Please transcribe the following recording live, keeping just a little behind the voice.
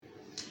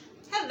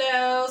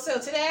Hello, so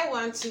today I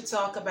want to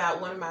talk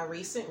about one of my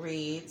recent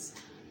reads.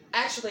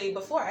 Actually,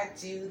 before I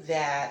do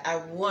that, I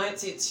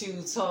wanted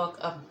to talk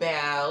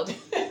about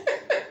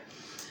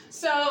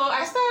so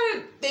I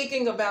started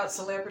thinking about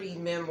celebrity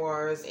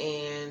memoirs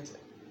and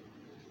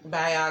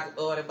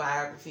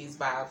biographies,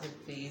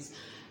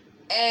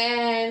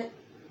 and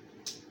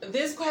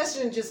this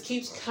question just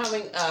keeps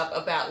coming up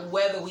about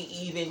whether we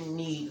even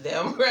need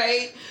them,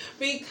 right?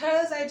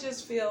 Because I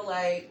just feel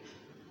like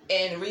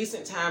in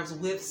recent times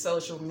with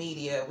social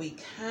media, we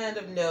kind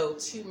of know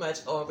too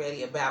much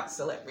already about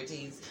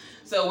celebrities.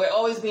 So we're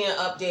always being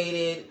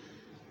updated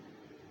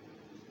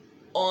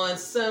on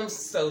some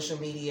social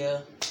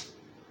media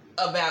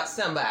about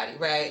somebody,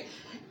 right?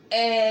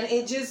 And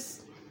I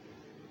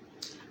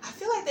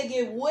feel like they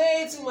give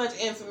way too much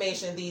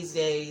information these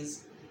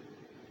days.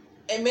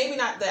 And maybe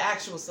not the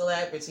actual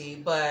celebrity,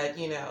 but,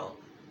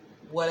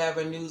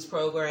 whatever news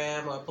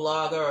program or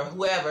blogger or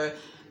whoever,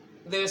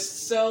 there's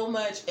so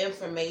much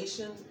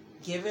information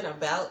given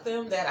about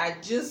them that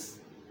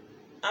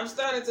I'm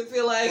starting to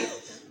feel like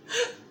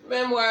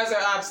memoirs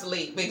are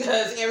obsolete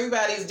because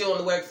everybody's doing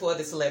the work for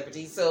the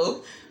celebrity.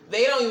 So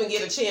they don't even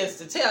get a chance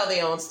to tell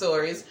their own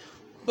stories.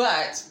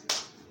 But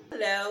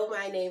hello,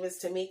 my name is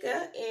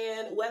Tamika,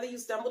 and whether you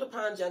stumbled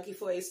upon Junkie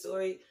for a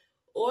story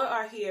or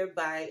are here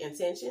by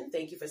intention,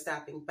 thank you for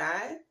stopping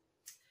by.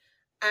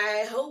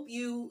 I hope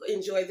you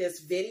enjoy this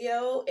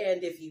video,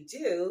 and if you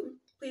do,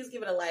 please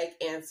give it a like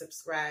and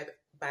subscribe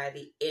by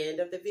the end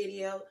of the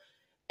video,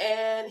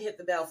 and hit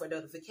the bell for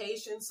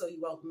notifications so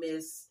you won't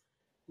miss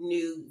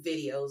new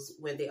videos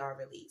when they are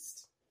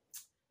released.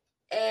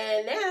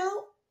 And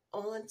now,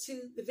 on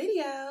to the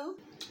video.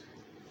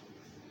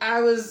 I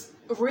was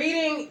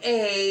reading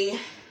a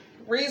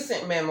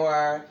recent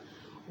memoir,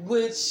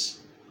 which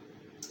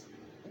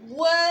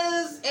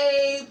was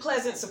a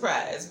pleasant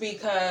surprise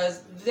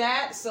because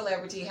that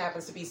celebrity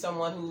happens to be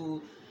someone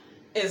who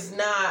is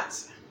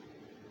not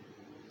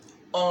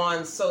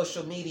on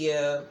social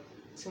media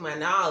to my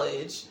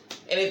knowledge,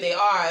 and if they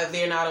are,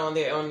 they're not on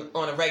there on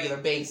a regular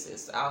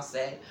basis, I'll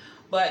say.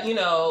 But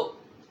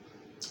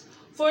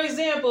for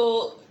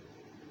example,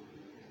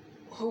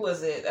 who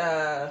was it?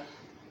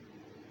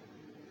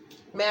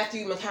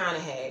 Matthew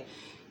McConaughey.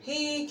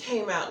 He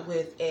came out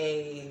with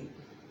a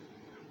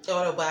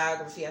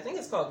autobiography. I think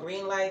it's called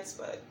Green Lights,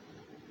 but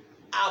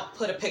I'll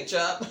put a picture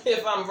up.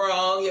 If I'm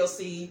wrong, you'll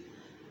see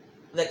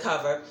the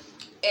cover.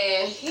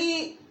 And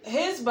his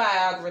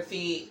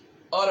autobiography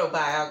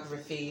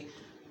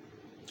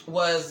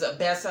was a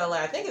bestseller.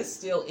 I think it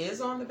still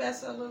is on the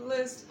bestseller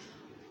list.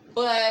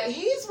 But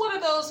he's one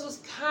of those who's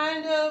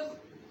kind of,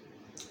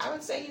 I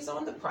would say he's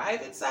on the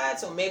private side.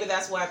 So maybe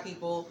that's why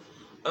people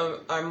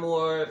are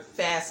more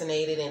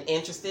fascinated and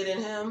interested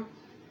in him.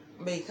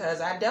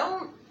 Because I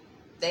don't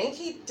think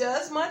he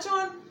does much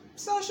on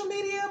social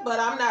media, but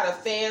I'm not a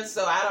fan,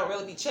 so I don't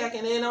really be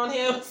checking in on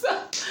him. So,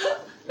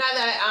 not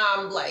that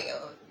I'm like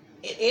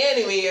an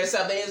enemy or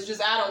something. It's just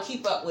I don't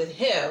keep up with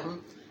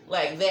him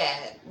like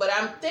that. But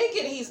I'm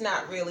thinking he's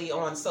not really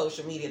on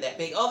social media that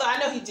big. Although I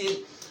know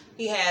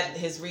he had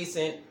his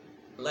recent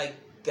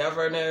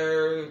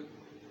governor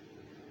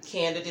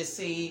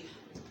candidacy.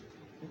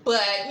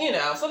 But,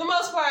 for the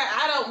most part,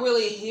 I don't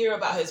really hear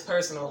about his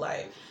personal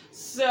life.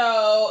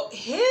 So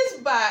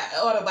his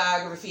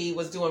autobiography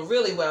was doing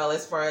really well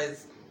as far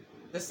as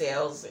the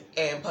sales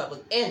and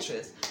public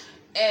interest.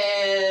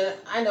 And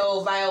I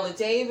know Viola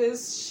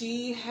Davis,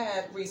 she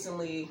had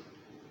recently,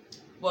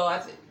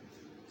 at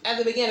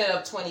the beginning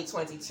of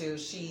 2022,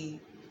 she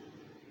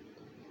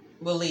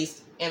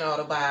released an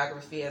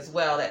autobiography as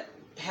well that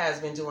has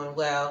been doing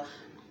well.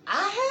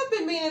 I have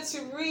been meaning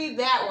to read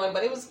that one,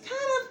 but it was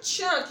kind of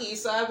chunky,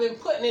 so I've been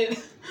putting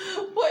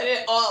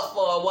it off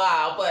for a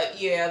while.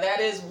 But yeah, that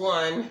is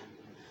one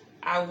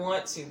I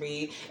want to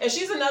read. And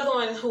she's another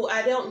one who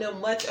I don't know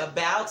much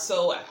about,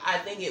 so I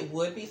think it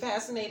would be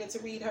fascinating to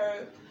read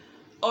her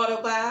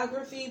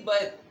autobiography.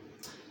 But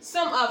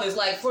some others,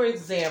 like for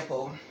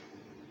example,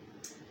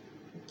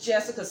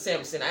 Jessica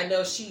Simpson. I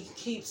know she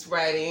keeps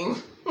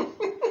writing.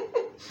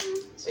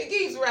 She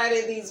keeps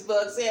writing these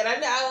books, and I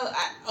know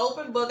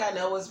Open Book I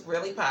know is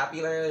really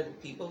popular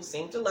and people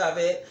seem to love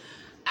it.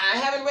 I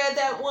haven't read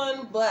that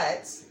one,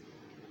 but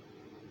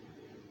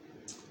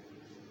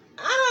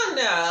I don't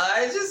know.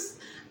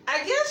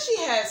 I guess she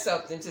had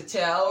something to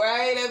tell,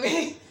 right? I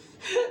mean,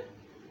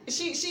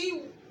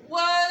 she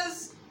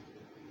was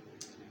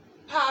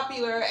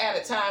popular at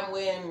a time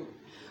when,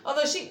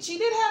 although she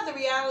did have the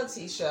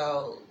reality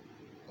show,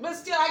 but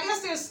still, I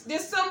guess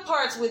there's some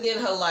parts within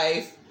her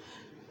life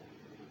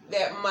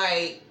that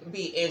might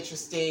be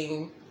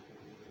interesting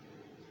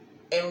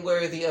and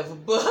worthy of a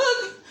book.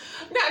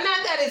 Not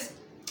that it's,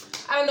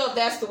 I don't know if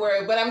that's the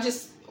word, but I'm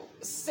just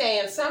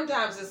saying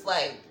sometimes it's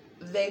like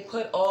they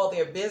put all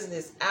their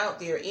business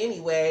out there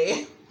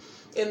anyway,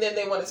 and then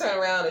they want to turn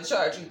around and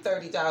charge you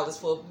 $30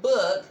 for a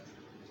book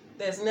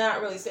that's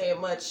not really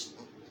saying much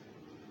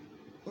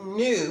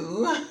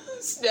new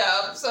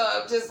stuff. So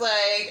I'm just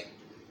like,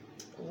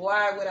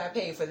 why would I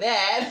pay for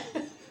that?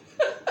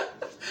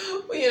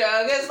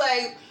 It's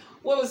like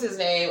what was his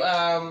name?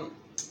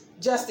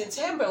 Justin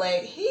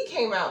Timberlake. He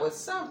came out with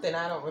something.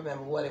 I don't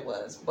remember what it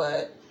was,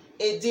 but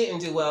it didn't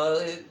do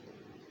well.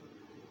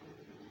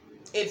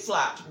 It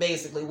flopped,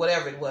 basically,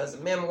 whatever it was, a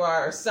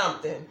memoir or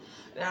something.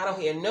 And I don't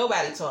hear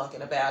nobody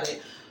talking about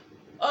it.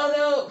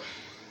 Although,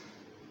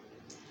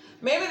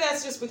 maybe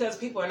that's just because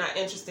people are not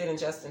interested in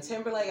Justin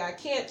Timberlake. I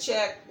can't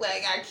check,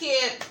 I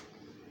can't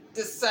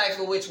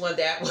decipher which one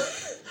that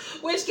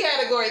which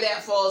category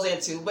that falls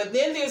into. But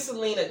then there's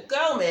Selena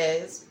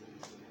Gomez,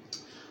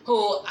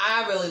 who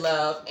I really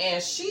love,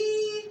 and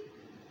she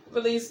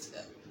released,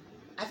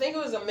 I think it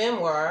was a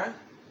memoir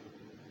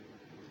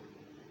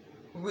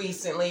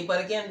recently,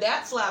 but again,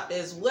 that flopped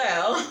as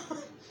well.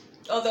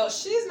 Although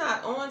she's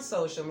not on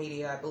social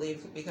media, I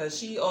believe, because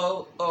she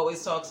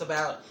always talks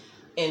about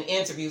in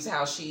interviews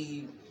how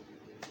she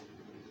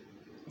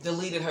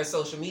deleted her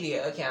social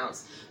media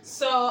accounts.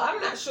 So I'm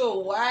not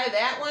sure why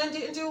that one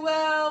didn't do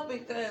well,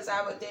 because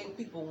I would think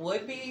people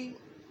would be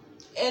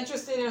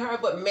interested in her,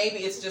 but maybe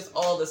it's just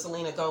all the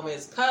Selena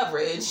Gomez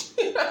coverage,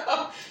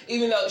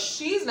 even though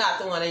she's not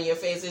the one in your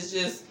face. It's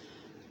just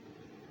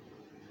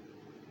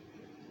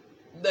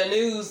the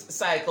news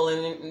cycle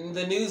and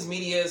the news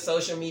media,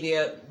 social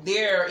media,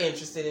 they're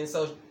interested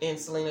in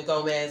Selena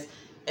Gomez.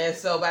 And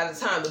so by the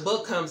time the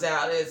book comes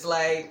out, it's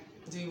like,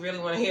 do you really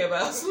want to hear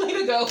about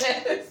Selena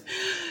Gomez?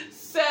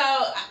 So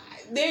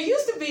there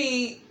used to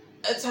be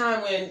a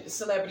time when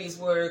celebrities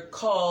were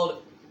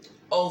called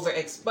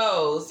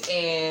overexposed,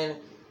 and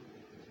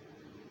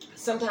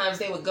sometimes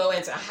they would go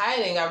into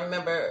hiding. I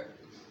remember,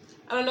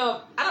 I don't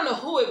know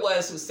who it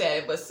was who said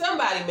it, but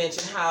somebody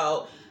mentioned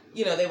how,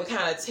 they would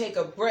kind of take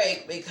a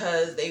break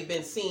because they've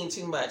been seen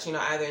too much,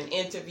 either in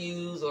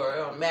interviews or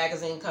on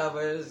magazine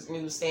covers,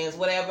 newsstands,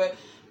 whatever.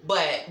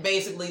 But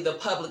basically the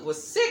public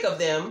was sick of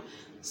them,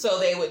 so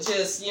they would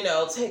just,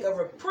 take a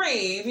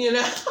reprieve,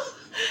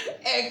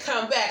 and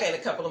come back in a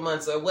couple of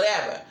months or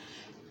whatever.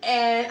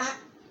 And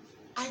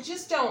I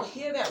just don't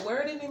hear that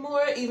word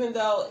anymore, even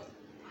though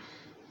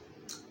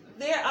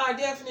there are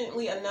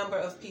definitely a number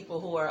of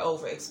people who are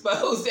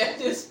overexposed at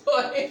this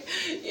point.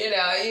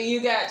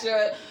 You got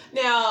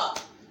now,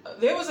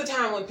 there was a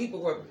time when people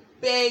were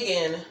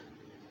begging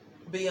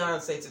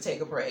Beyonce to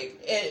take a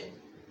break. And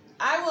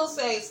I will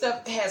say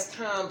stuff has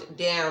calmed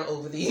down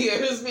over the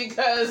years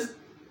because,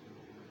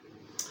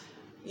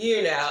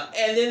 and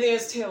then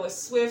there's Taylor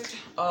Swift,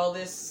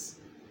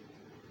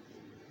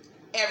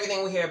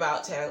 everything we hear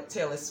about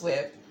Taylor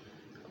Swift.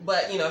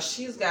 But,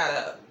 she's got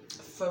a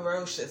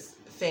ferocious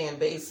fan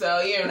base,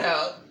 so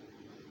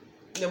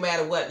no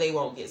matter what, they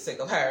won't get sick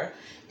of her.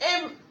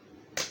 And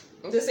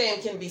the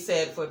same can be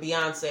said for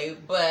Beyonce.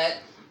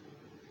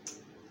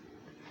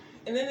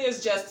 And then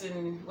there's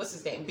Justin, what's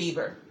his name,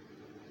 Bieber,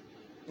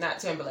 not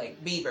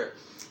Timberlake, Bieber.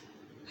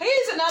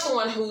 He's another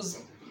one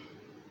who's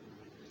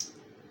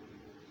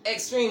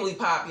extremely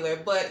popular,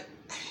 but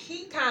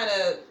he kind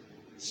of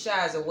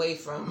shies away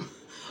from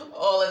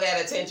all of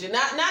that attention.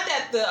 Not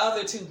that the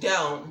other two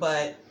don't,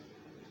 but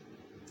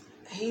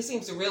he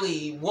seems to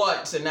really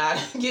want to not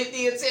get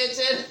the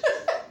attention.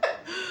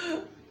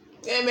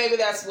 And maybe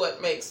that's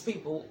what makes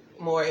people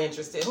more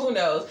interested. Who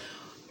knows?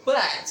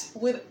 But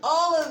with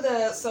all of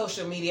the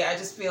social media, I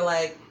just feel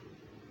like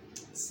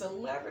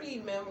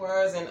celebrity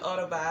memoirs and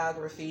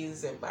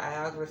autobiographies and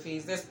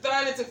biographies, they're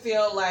starting to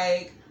feel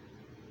like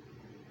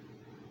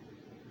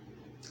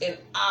an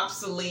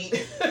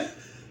obsolete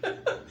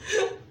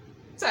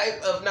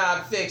type of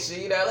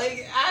nonfiction.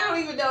 I don't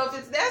even know if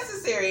it's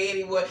necessary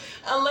anymore,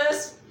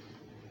 unless,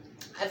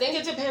 I think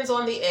it depends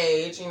on the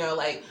age,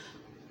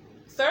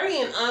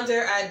 30 and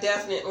under, I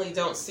definitely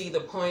don't see the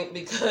point,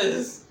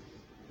 because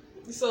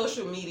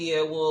social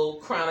media will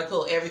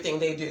chronicle everything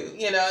they do.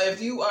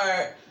 If you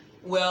are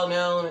well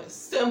known,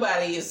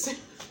 somebody is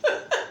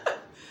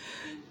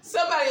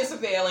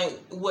surveilling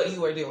what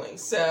you are doing.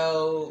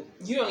 So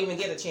you don't even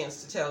get a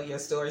chance to tell your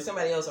story.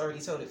 Somebody else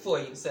already told it for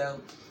you. So,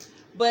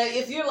 but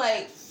if you're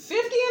 50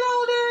 and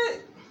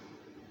older,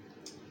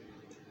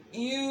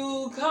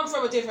 you come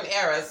from a different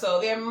era, so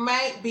there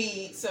might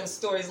be some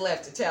stories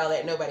left to tell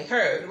that nobody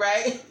heard,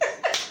 right?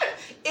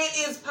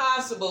 It is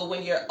possible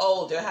when you're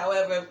older.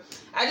 However,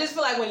 I just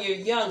feel like when you're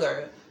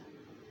younger,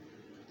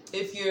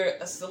 if you're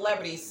a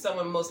celebrity,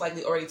 someone most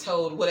likely already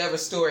told whatever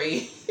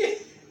story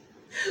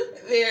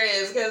there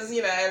is, because,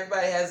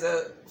 everybody has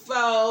a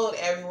phone,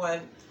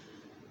 everyone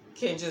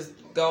can just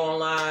go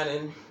online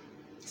and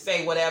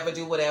say whatever,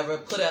 do whatever,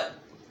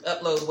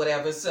 upload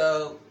whatever,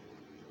 so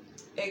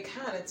it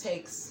kind of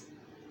takes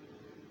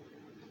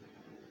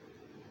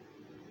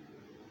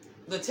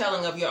the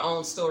telling of your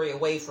own story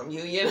away from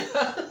you, in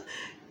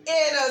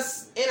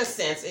a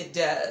sense it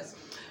does.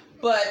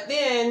 But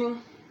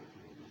then,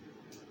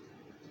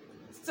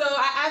 so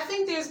I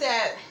think there's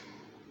that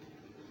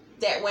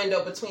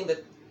window between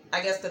the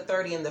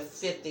 30 and the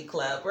 50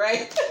 club,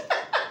 right?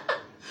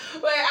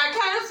 But I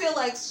kind of feel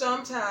like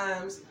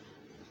sometimes,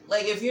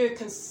 if you're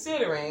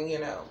considering,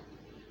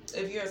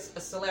 if you're a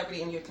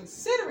celebrity and you're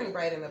considering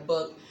writing a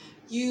book,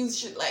 you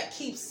should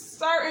keep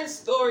certain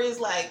stories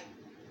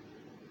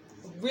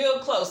real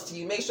close to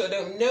you. Make sure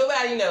that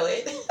nobody know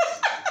it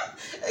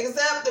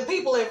except the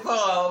people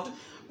involved,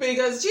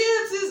 because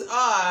chances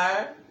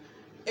are,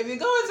 if you're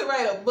going to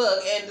write a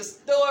book and the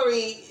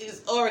story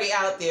is already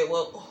out there,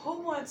 well,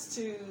 who wants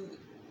to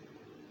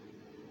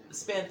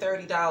spend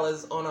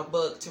 $30 on a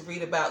book to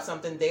read about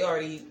something they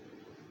already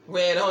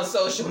read on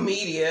social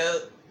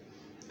media?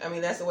 I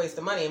mean, that's a waste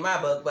of money in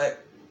my book,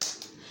 but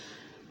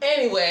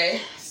anyway,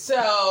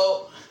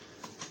 so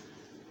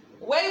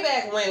way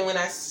back when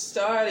I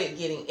started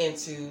getting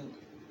into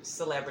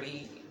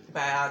celebrity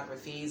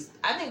biographies,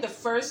 I'm thinking the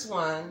first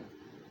one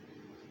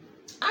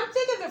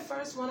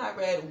I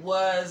read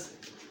was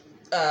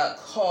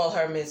Call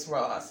Her Miss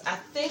Ross. I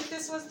think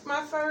this was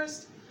my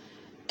first.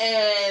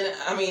 And,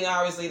 I mean,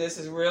 obviously this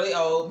is really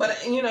old, but,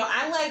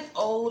 I like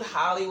old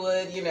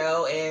Hollywood,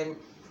 and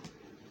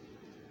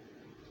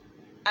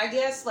I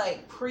guess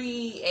like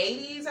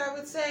pre-80s, I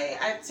would say.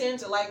 I tend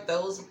to like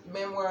those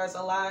memoirs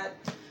a lot.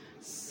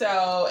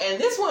 So, and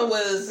this one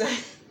was,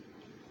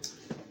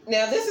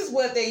 now this is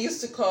what they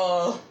used to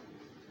call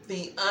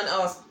the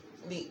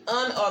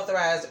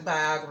unauthorized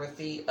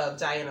biography of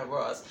Diana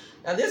Ross.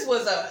 Now this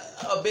was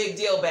a big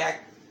deal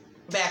back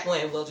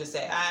when, we'll just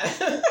say.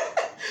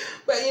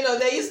 But,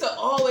 they used to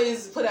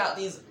always put out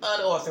these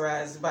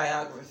unauthorized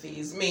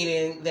biographies,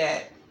 meaning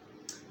that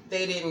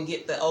they didn't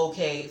get the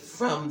okay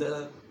from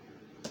the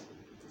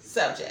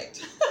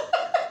subject.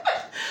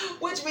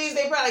 Which means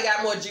they probably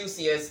got more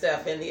juicier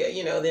stuff in there,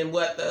 than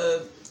what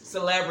the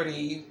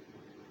celebrity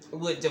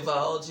would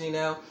divulge,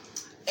 And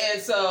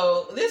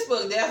so this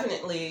book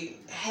definitely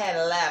had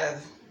a lot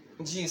of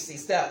juicy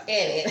stuff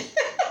in it.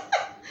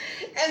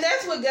 And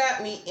that's what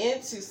got me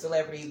into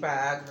celebrity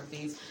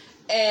biographies.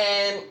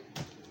 And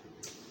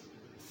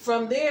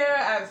from there,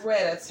 I've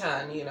read a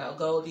ton,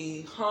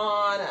 Goldie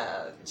Hawn,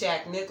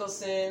 Jack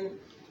Nicholson,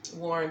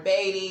 Warren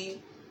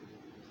Beatty,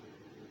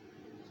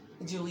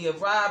 Julia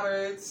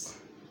Roberts.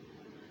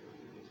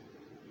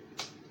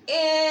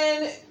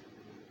 And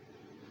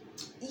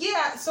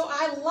yeah, so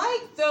I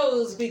like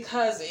those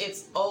because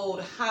it's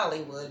old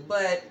Hollywood.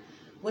 But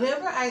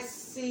whenever I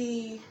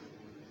see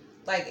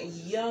like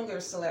younger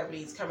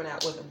celebrities coming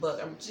out with a book,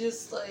 I'm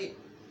just like,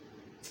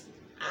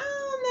 I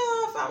don't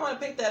know if I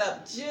want to pick that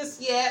up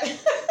just yet.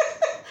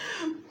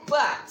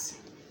 But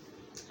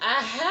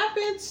I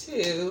happened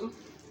to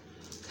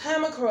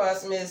come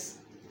across Miss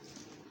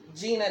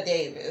Geena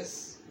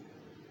Davis,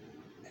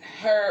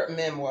 her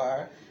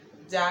memoir,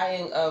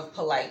 Dying of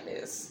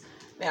Politeness.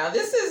 Now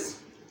this is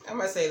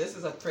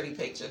a pretty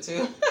picture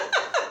too.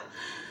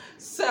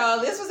 So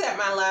this was at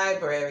my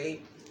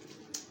library,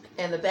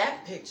 and the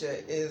back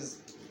picture it's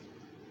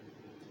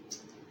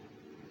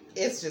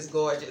just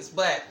gorgeous.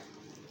 But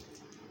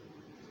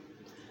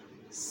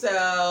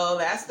so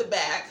that's the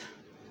back.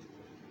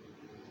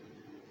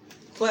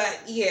 But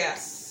yeah,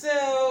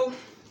 so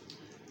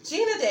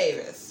Geena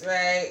Davis,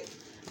 right?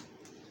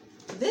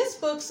 This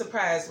book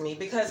surprised me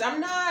because I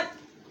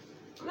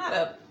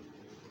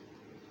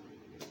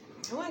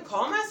wouldn't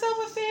call myself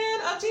a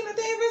fan of Geena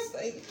Davis.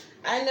 Like,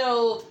 I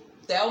know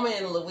Thelma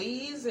and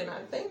Louise, and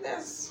I think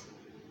that's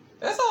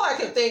all I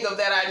can think of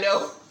that I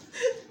know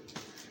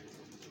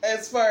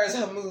as far as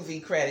her movie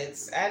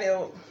credits. I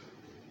don't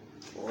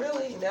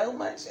really know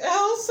much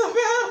else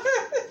about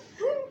her.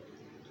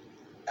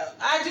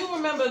 I do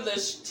remember the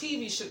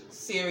TV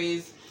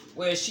series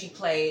where she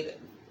played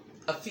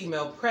a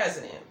female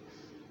president.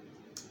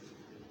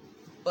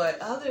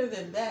 But other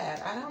than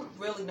that, I don't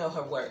really know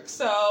her work.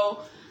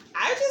 So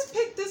I just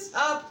picked this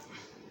up,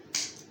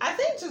 I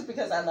think just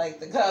because I like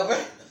the cover.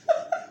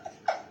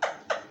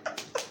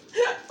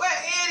 But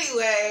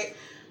anyway,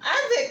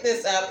 I picked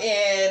this up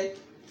and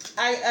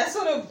I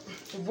sort of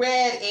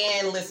read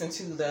and listened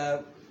to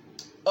the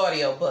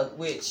audiobook,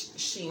 which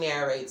she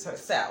narrates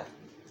herself.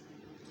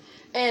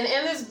 And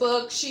in this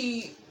book,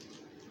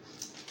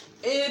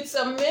 it's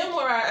a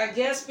memoir, I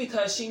guess,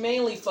 because she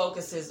mainly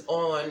focuses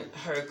on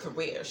her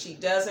career. She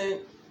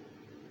doesn't,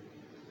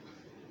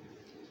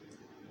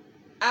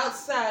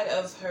 outside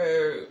of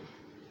her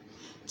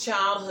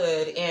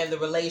childhood and the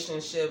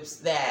relationships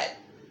that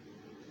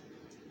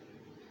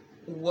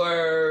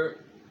were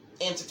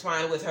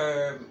intertwined with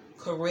her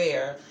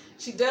career,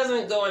 she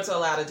doesn't go into a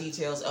lot of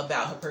details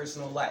about her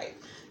personal life.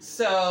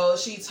 So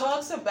she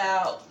talks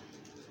about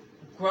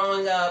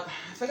growing up,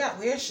 I forgot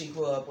where she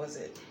grew up, was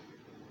it?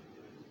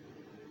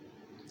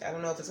 I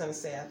don't know if it's going to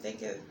say, I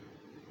think it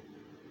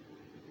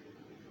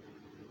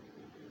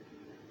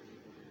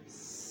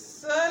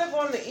sort of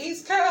on the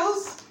East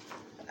Coast.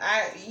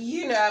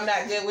 I'm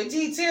not good with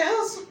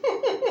details.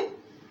 Let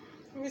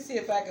me see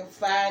if I can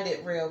find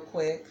it real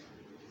quick.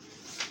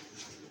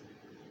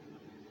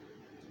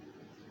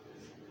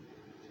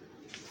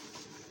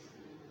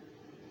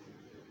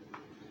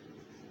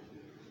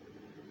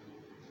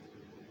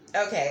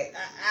 Okay,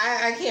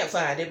 I can't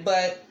find it,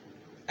 but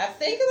I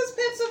think it was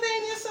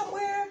Pennsylvania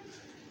somewhere.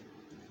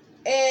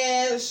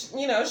 And, it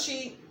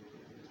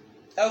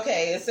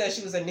says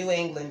she was a New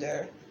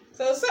Englander.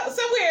 So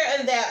somewhere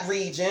in that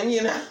region,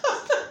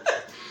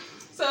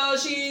 So So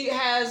she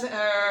has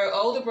her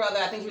older brother,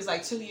 I think he was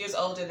like 2 years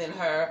older than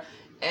her,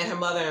 and her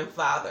mother and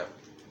father.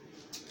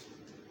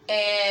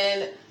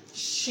 And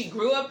she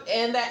grew up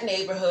in that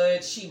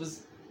neighborhood. She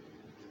was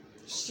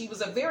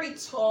a very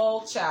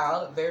tall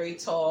child, a very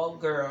tall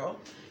girl.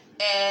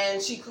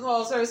 And she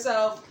calls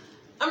herself,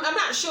 I'm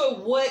not sure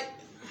what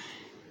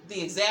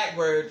the exact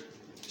word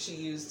she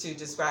used to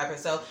describe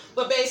herself,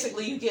 but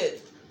basically you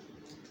get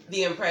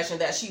the impression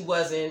that she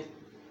wasn't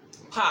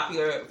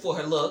popular for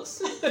her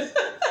looks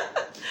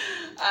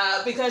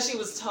because she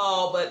was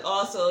tall, but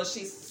also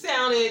she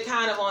sounded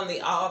kind of on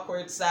the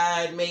awkward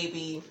side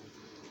maybe,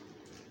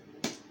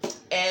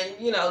 and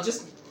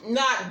just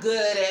not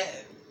good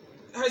at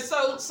her.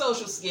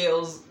 Social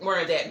skills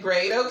weren't that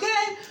great,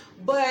 okay?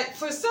 But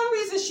for some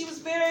reason she was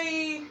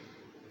very,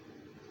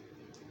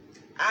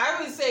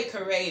 I would say,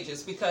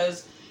 courageous,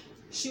 because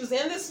she was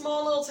in this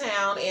small little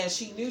town and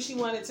she knew she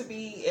wanted to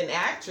be an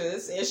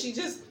actress, and she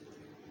just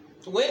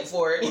went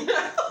for it.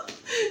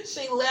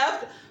 She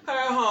left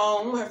her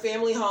home, her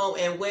family home,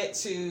 and went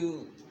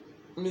to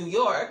New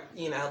York,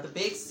 the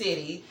big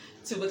city,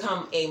 to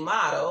become a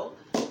model.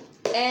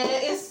 And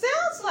it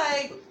sounds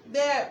like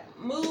that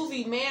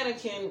movie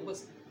Mannequin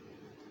was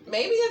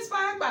maybe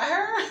inspired by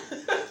her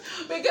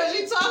because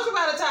she talks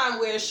about a time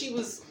where she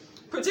was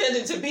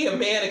pretending to be a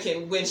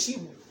mannequin when she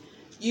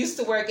used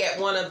to work at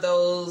one of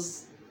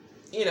those,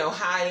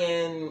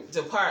 high-end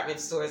department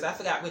stores. I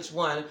forgot which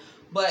one,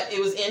 but it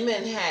was in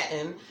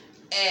Manhattan,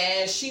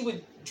 and she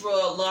would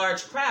draw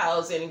large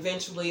crowds, and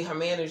eventually her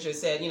manager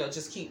said,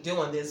 just keep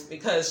doing this,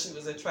 because she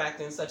was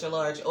attracting such a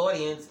large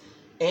audience,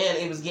 and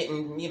it was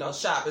getting,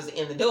 shoppers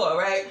in the door,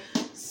 right?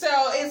 So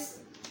I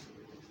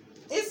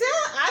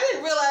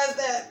didn't realize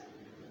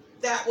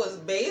that was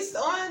based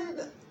on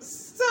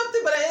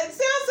something, but it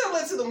sounds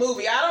similar to the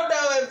movie. I don't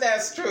know if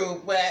that's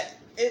true, but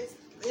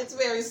it's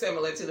very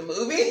similar to the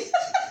movie.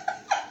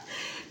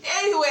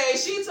 Anyway,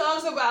 she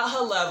talks about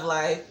her love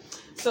life.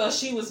 So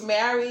she was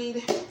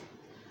married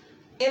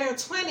in her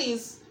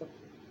 20s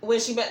when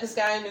she met this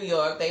guy in New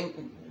York.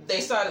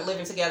 They started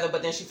living together,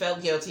 but then she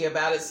felt guilty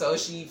about it, so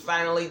she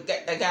finally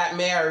got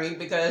married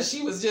because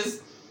she was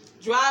just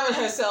driving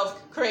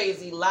herself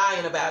crazy,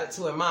 lying about it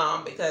to her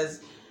mom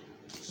because,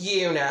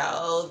 they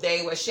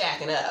were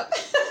shacking up.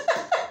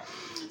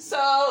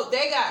 So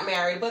they got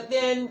married, but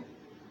then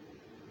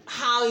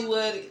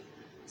Hollywood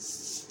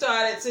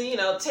started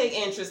to, take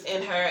interest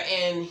in her,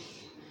 and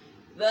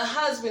the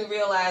husband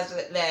realized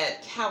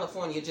that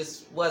California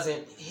just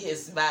wasn't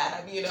his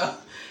vibe,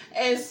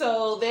 And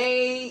so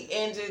they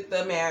ended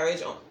the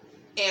marriage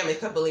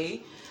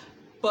amicably.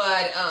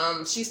 But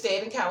she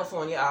stayed in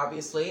California,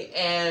 obviously,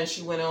 and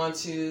she went on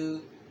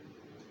to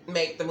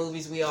make the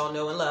movies we all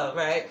know and love,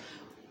 right?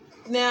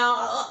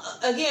 Now,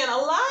 again, a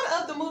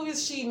lot of the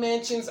movies she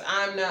mentions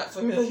I'm not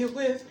familiar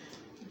with,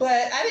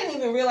 but I didn't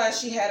even realize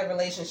she had a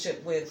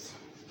relationship with,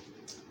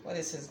 what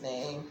is his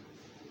name?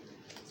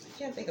 I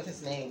can't think of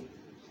his name.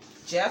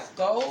 Jeff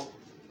Gold?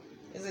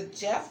 Is it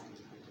Jeff?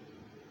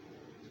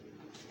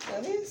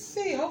 Let me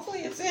see. Hopefully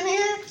it's in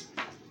here.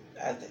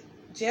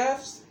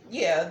 Jeff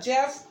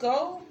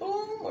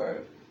Goldblum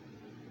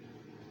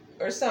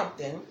or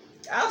something.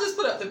 I'll just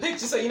put up the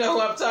picture so you know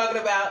who I'm talking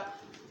about.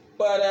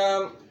 But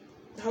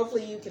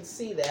hopefully you can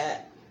see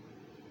that.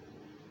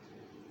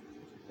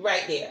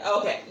 Right there.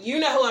 Okay. You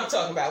know who I'm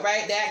talking about,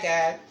 right? That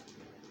guy.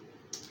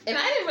 And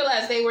I didn't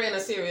realize they were in a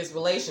serious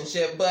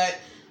relationship, but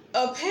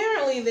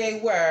apparently they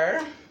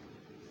were.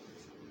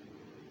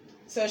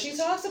 So she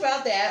talks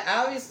about that.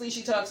 Obviously,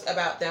 she talks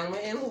about Thelma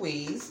and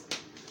Louise.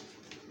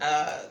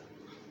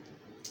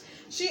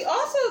 She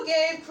also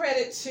gave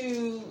credit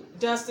to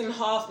Dustin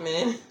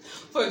Hoffman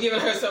for giving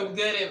her some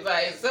good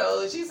advice.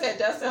 So she said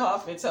Dustin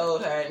Hoffman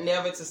told her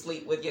never to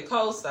sleep with your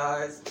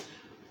co-stars.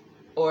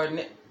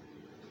 I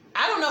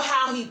don't know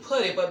how he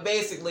put it, but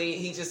basically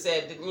he just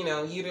said, you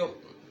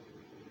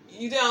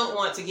don't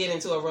want to get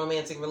into a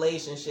romantic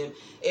relationship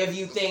if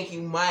you think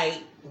you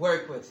might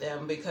work with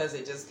them, because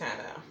it just kind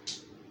of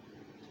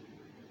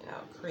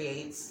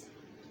creates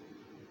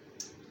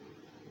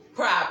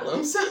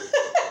problems.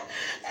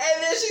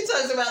 And then she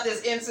talks about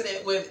this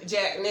incident with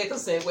Jack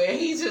Nicholson where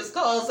he just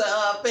calls her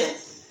up, and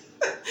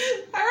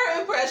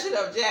her impression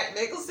of Jack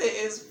Nicholson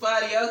is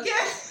funny,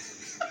 okay?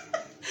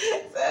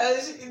 So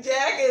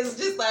Jack is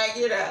just like,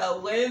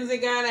 when's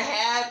it gonna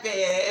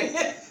happen?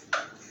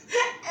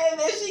 And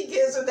then she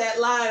gives her that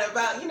line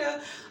about,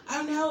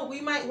 oh no,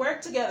 we might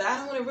work together. I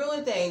don't want to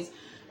ruin things.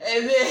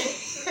 And then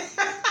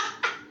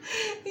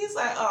he's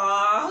like,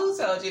 "Aw, who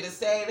told you to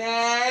say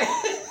that?"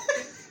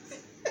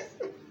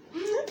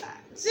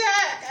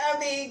 Jack,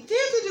 can't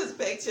you just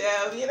picture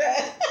him,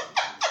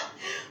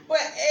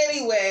 But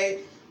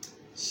anyway,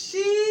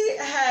 she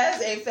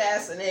has a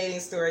fascinating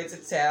story to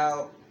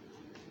tell.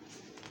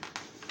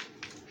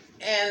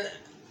 And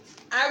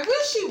I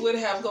wish she would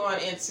have gone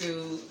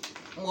into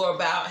more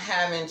about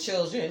having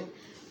children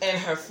in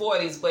her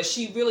 40s, but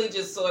she really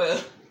just sort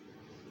of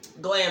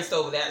glanced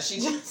over that.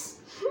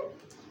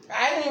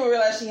 I didn't even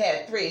realize she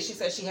had 3. She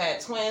said she had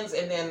twins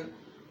and then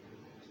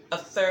a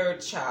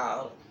third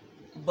child.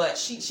 but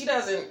she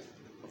doesn't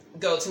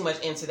go too much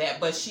into that.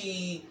 But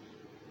she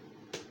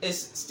is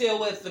still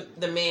with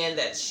the man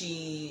that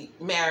she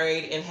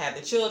married and had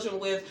the children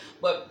with.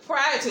 But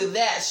prior to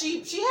that, she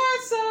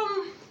had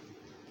some,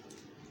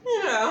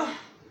 you know,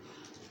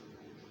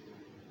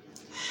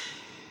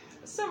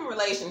 some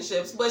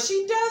relationships, but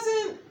she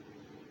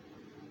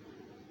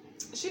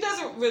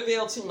doesn't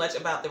reveal too much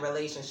about the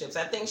relationships.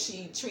 I think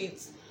she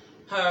treats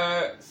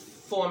her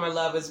former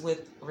lovers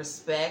with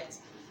respect.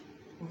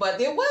 But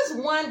there was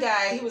one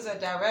guy, he was a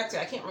director,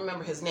 I can't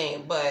remember his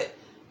name, but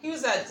he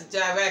was a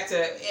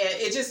director, and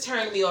it just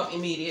turned me off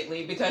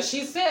immediately because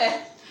she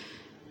said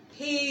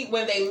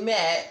when they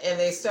met and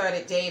they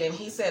started dating,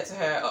 he said to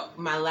her, oh,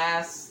 my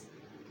last,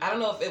 I don't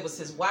know if it was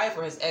his wife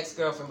or his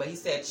ex-girlfriend, but he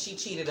said she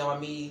cheated on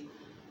me.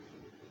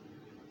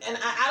 And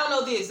I don't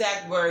know the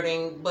exact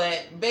wording,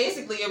 but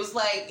basically it was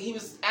like he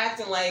was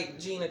acting like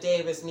Geena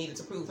Davis needed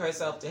to prove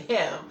herself to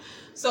him.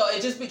 So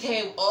it just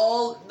became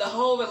the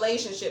whole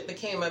relationship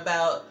became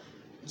about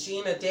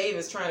Geena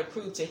Davis trying to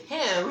prove to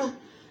him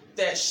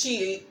that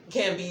she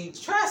can be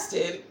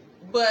trusted,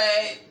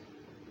 but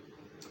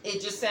it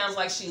just sounds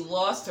like she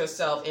lost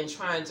herself in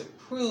trying to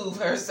prove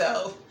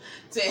herself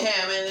to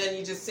him, and then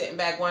you just sitting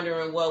back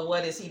wondering, well,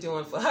 what is he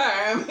doing for her?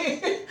 I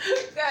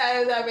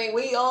mean,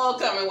 we all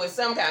coming with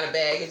some kind of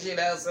baggage, you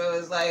know, so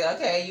it's like,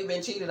 okay, you've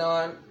been cheated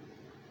on,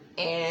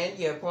 and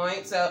your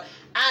point. So,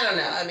 I don't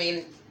know, I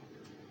mean,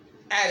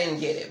 I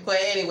didn't get it. But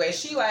anyway,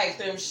 she liked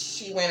him,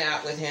 she went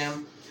out with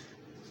him.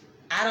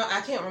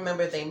 I can't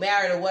remember if they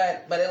married or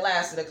what, but it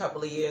lasted a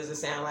couple of years, it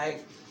sounded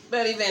like.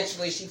 But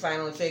eventually, she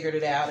finally figured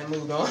it out and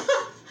moved on.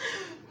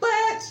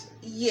 But,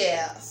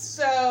 yeah,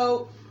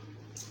 so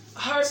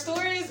her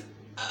stories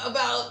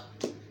about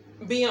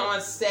being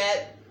on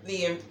set,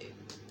 they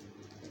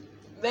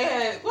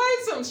had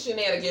quite some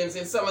shenanigans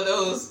in some of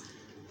those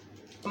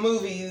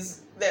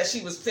movies that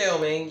she was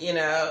filming, you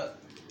know.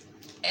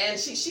 And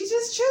she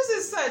just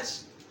chooses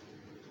such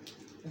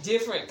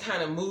different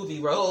kind of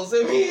movie roles.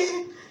 I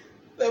mean,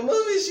 the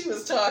movies she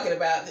was talking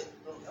about,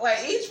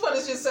 like, each one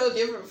is just so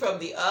different from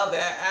the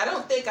other. I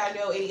don't think I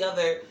know any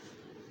other,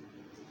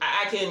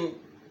 I can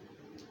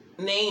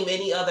name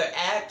any other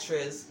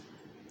actress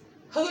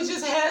who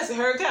just has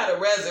her kind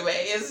of resume.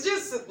 It's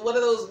just one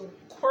of those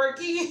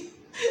quirky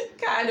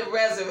kind of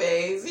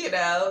resumes, you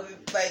know.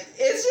 Like,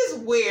 it's just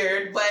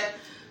weird, but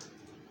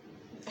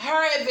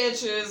her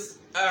adventures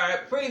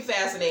are pretty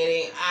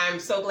fascinating. I'm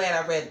so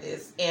glad I read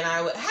this, and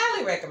I would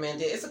highly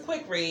recommend it. It's a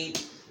quick read.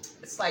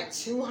 It's like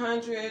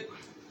 200,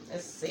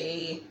 let's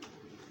see,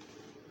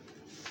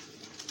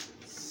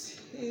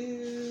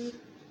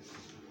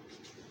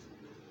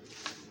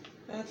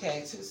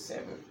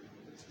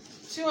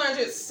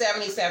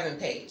 277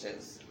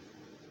 pages.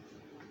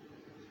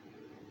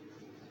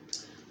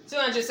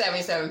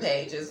 277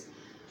 pages.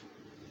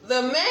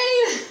 The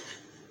main,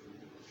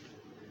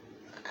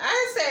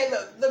 I say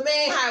the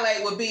main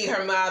highlight would be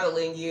her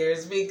modeling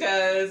years,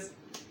 because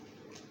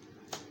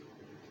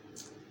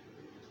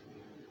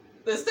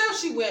the stuff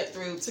she went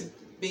through to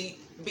be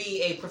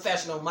a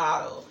professional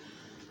model,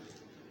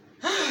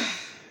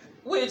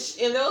 which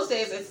in those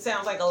days it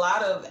sounds like a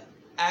lot of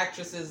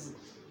actresses,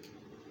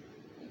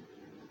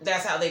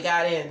 that's how they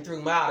got in,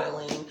 through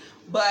modeling.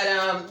 But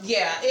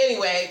yeah,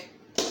 anyway,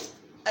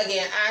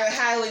 again, I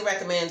highly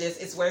recommend this.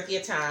 It's worth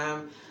your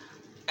time.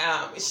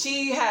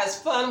 She has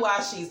fun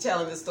while she's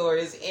telling the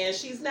stories, and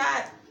she's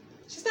not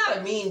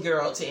a mean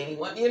girl to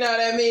anyone. You know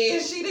what I mean?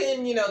 She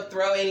didn't, you know,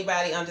 throw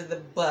anybody under the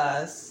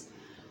bus,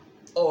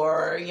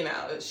 or, you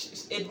know,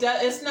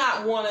 it's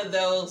not one of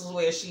those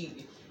where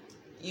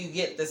you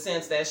get the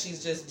sense that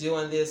she's just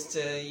doing this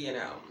to, you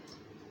know,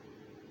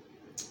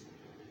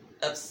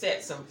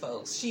 upset some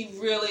folks. She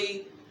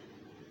really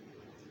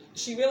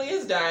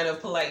is dying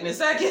of politeness,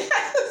 I guess.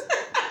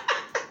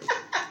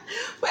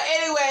 But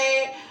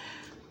anyway,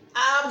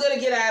 I'm gonna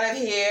get out of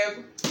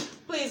here.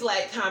 Please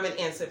like, comment,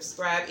 and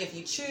subscribe if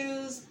you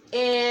choose,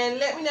 and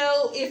let me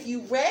know if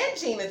you read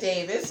Geena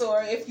Davis,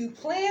 or if you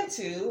plan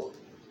to,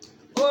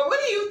 or what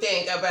do you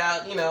think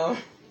about, you know,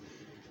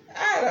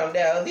 I don't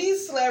know,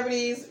 these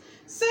celebrities.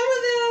 Some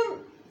of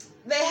them,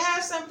 they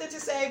have something to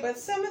say, but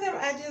some of them,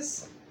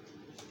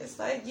 it's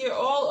like you're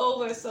all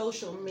over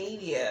social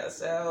media,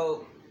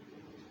 so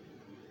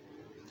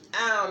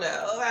I don't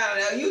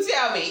know, you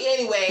tell me.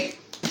 Anyway,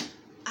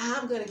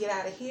 I'm gonna get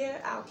out of here.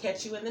 I'll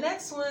catch you in the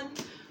next one.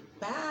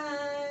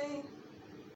 Bye.